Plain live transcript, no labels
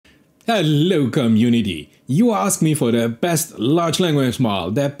Hello community! You ask me for the best large language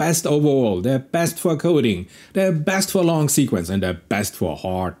model, the best overall, the best for coding, the best for long sequence, and the best for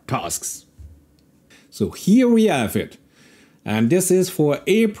hard tasks. So here we have it. And this is for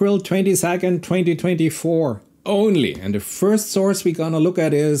April 22nd, 2024 only. And the first source we're gonna look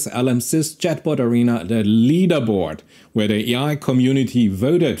at is LLM chatbot Arena, the leaderboard, where the AI community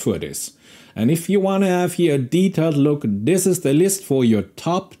voted for this. And if you want to have here a detailed look, this is the list for your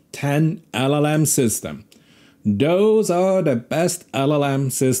top 10 LLM system. Those are the best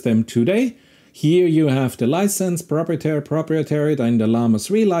LLM system today. Here you have the license, proprietary, then the Llama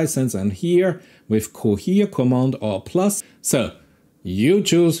 3 license, and here with Cohere Command R+. So you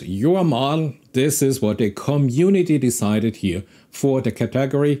choose your model. This is what the community decided here for the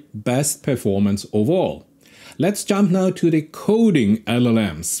category Best Performance Overall. Let's jump now to the coding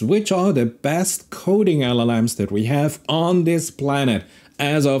LLMs, which are the best coding LLMs that we have on this planet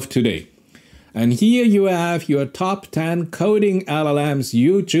as of today. And here you have your top 10 coding LLMs.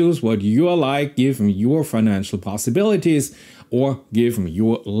 You choose what you like given your financial possibilities or given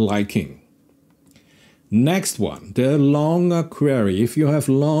your liking. Next one, the longer query. If you have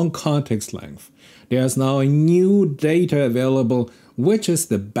long context length, there's now a new data available, which is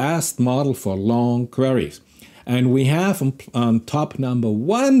the best model for long queries. And we have on top number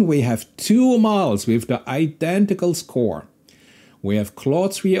 1, we have two models with the identical score. We have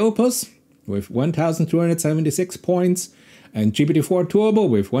Claude 3 Opus with 1,276 points and GPT-4 Turbo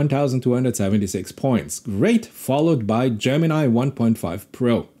with 1,276 points. Great, followed by Gemini 1.5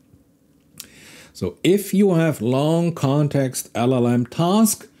 Pro. So if you have long context LLM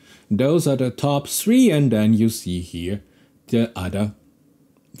task, those are the top 3, and then you see here the other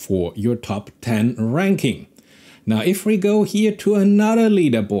for your top 10 ranking. Now, if we go here to another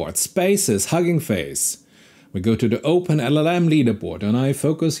leaderboard, Spaces, Hugging Face, we go to the Open LLM Leaderboard, and I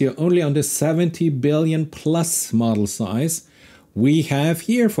focus here only on the 70 billion plus model size. We have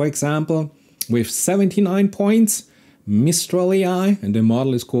here, for example, with 79 points, Mistral AI, and the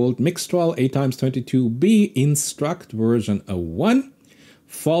model is called Mixtral 8x22B Instruct version 01,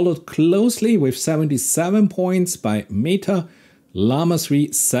 followed closely with 77 points by Meta Llama 3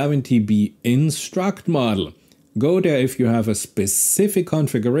 70B Instruct model. Go there if you have a specific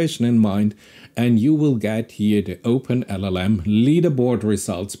configuration in mind, and you will get here the Open LLM Leaderboard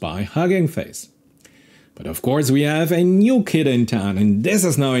results by Hugging Face. But of course we have a new kid in town, and this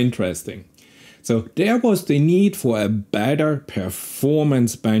is now interesting. So there was the need for a better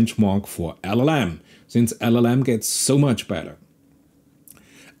performance benchmark for LLM, since LLM gets so much better.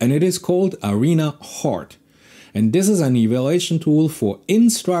 And it is called Arenaheart. And this is an evaluation tool for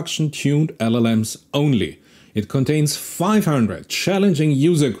instruction-tuned LLMs only. It contains 500 challenging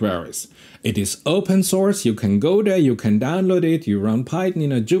user queries. It is open source. You can go there, you can download it, you run Python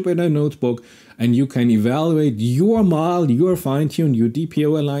in a Jupyter notebook, and you can evaluate your model, your fine-tuned, your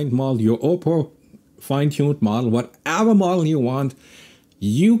DPO-aligned model, your OPO fine-tuned model, whatever model you want.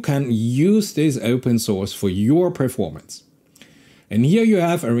 You can use this open source for your performance. And here you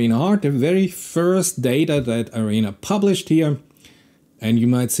have Arenaheart, the very first data that Arena published here. And you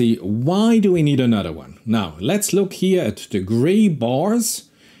might say, why do we need another one? Now, let's look here at the gray bars.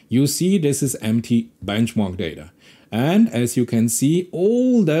 You see this is empty benchmark data. And as you can see,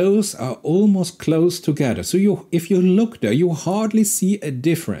 all those are almost close together. So if you look there, you hardly see a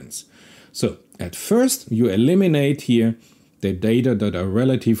difference. So at first, you eliminate here the data that are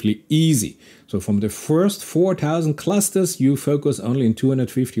relatively easy. So from the first 4,000 clusters, you focus only on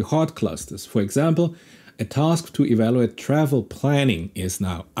 250 hard clusters. For example, a task to evaluate travel planning is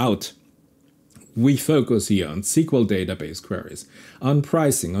now out. We focus here on SQL database queries, on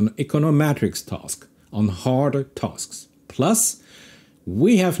pricing, on econometrics tasks, on harder tasks. Plus,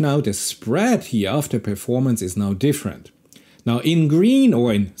 we have now the spread here of the performance is now different. Now in green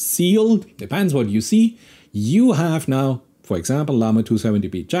or in sealed, depends what you see, you have now, for example, Llama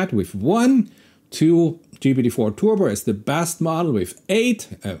 270B Chat with 1, 2, GPT-4 Turbo is the best model with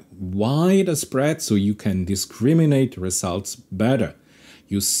 8, a wider spread so you can discriminate results better.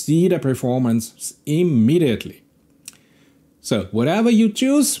 You see the performance immediately. So whatever you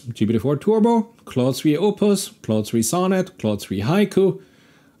choose, GPT-4 Turbo, Claude 3 Opus, Claude 3 Sonnet, Claude 3 Haiku,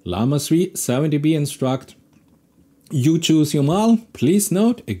 Llama 3 70B Instruct, you choose your model. Please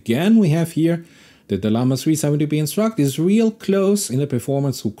note, again, we have here that the Llama 3 70B Instruct is real close in the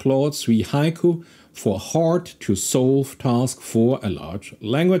performance to Claude 3 Haiku for hard-to-solve task for a large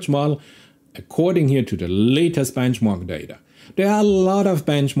language model, according here to the latest benchmark data. There are a lot of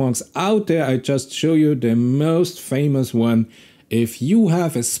benchmarks out there. I just show you the most famous one. If you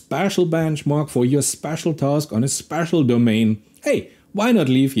have a special benchmark for your special task on a special domain, hey, why not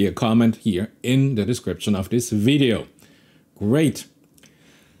leave here a comment here in the description of this video? Great.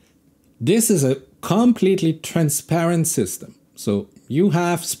 This is a completely transparent system. So you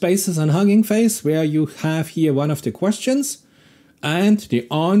have spaces on Hugging Face where you have here one of the questions and the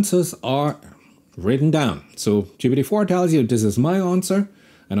answers are written down. So GPT-4 tells you this is my answer.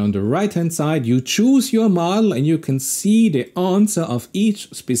 And on the right hand side, you choose your model and you can see the answer of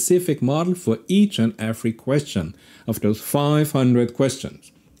each specific model for each and every question of those 500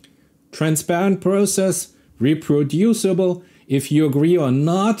 questions. Transparent process, reproducible. If you agree or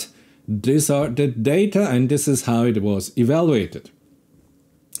not, these are the data and this is how it was evaluated.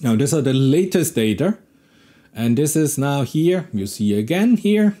 Now these are the latest data and this is now here. You see again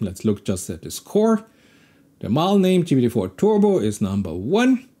here. Let's look just at the score. The model name GPT-4 Turbo is number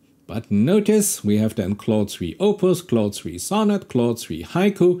 1. But notice we have then Claude 3 Opus, Claude 3 Sonnet, Claude 3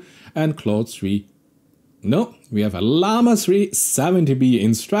 Haiku and Claude 3. No, we have a Llama 3 70B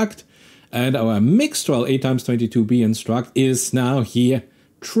Instruct and our Mixtral 8x22B Instruct is now here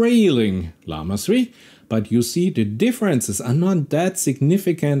trailing Llama 3, but you see the differences are not that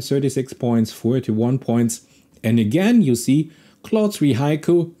significant, 36 points, 41 points. And again, you see Claude 3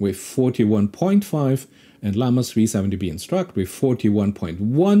 Haiku with 41.5 and Llama 3 70B Instruct with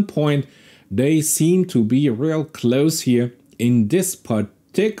 41.1 point. They seem to be real close here in this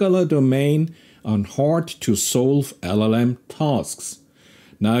particular domain on hard to solve LLM tasks.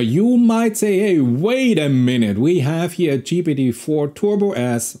 Now you might say, hey, wait a minute, we have here GPT-4 Turbo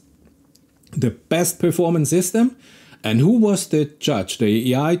as the best performance system. And who was the judge,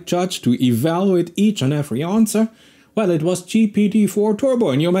 the AI judge to evaluate each and every answer? Well, it was GPT-4 Turbo.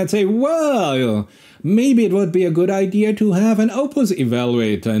 And you might say, well, maybe it would be a good idea to have an Opus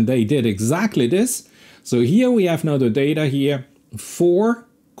evaluator. And they did exactly this. So here we have now the data here for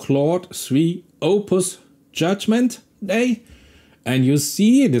Claude 3 Opus Judgment Day. And you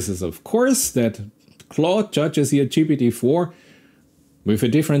see, this is of course that Claude judges here GPT-4 with a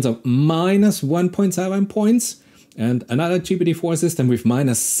difference of minus 1.7 points and another GPT-4 system with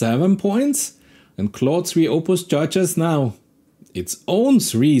minus 7 points. And Claude 3 Opus judges now its own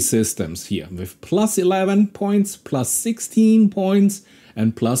 3 systems here with plus 11 points, plus 16 points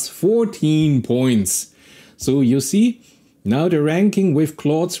and plus 14 points. So you see, now the ranking with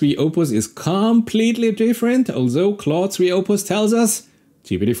Claude 3 Opus is completely different, although Claude 3 Opus tells us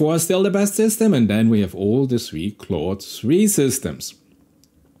GPT-4 is still the best system, and then we have all the 3 Claude 3 systems.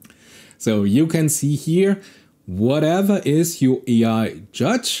 So you can see here, whatever is your AI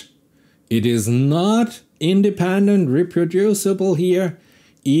judge, it is not independent, reproducible here.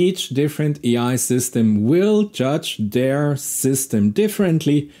 Each different AI system will judge their system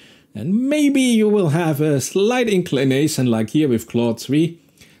differently. And maybe you will have a slight inclination like here with Claude 3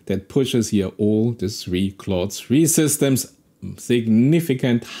 that pushes here all the 3 Claude 3 systems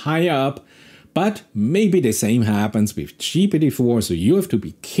significant higher up. But maybe the same happens with GPT-4, so you have to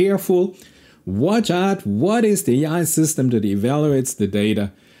be careful. Watch out what is the AI system that evaluates the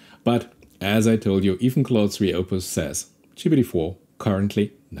data. But as I told you, even Claude 3 Opus says GPT-4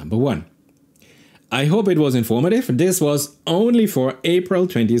 currently number 1. I hope it was informative. This was only for April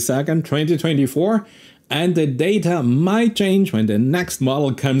 22nd, 2024, and the data might change when the next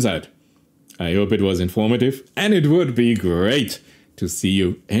model comes out. I hope it was informative, and it would be great to see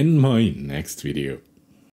you in my next video.